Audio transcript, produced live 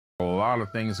A lot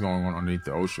of things going on underneath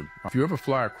the ocean. If you ever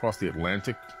fly across the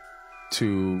Atlantic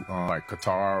to like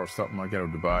Qatar or something like that, or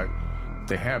Dubai,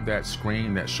 they have that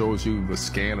screen that shows you the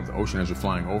scan of the ocean as you're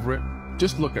flying over it.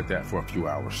 Just look at that for a few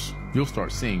hours. You'll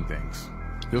start seeing things.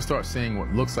 You'll start seeing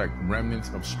what looks like remnants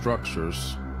of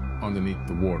structures underneath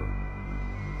the water,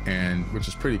 and which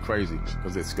is pretty crazy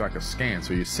because it's like a scan,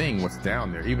 so you're seeing what's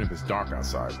down there even if it's dark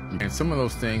outside. And some of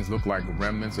those things look like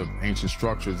remnants of ancient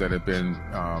structures that have been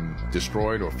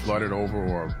destroyed or flooded over,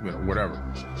 or whatever.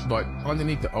 But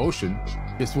underneath the ocean,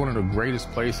 it's one of the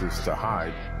greatest places to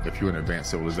hide if you're an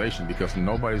advanced civilization, because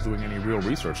nobody's doing any real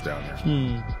research down there.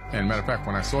 And matter of fact,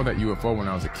 when I saw that UFO when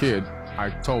I was a kid, I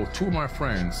told two of my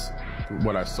friends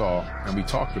what I saw, and we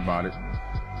talked about it,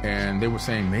 and they were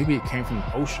saying maybe it came from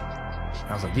the ocean.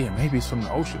 I was like, yeah, maybe it's from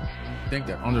the ocean. I think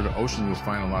that under the ocean you'll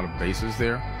find a lot of bases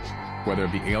there, whether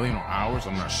it be alien or ours,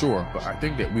 I'm not sure, but I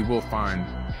think that we will find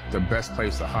the best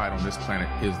place to hide on this planet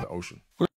is the ocean.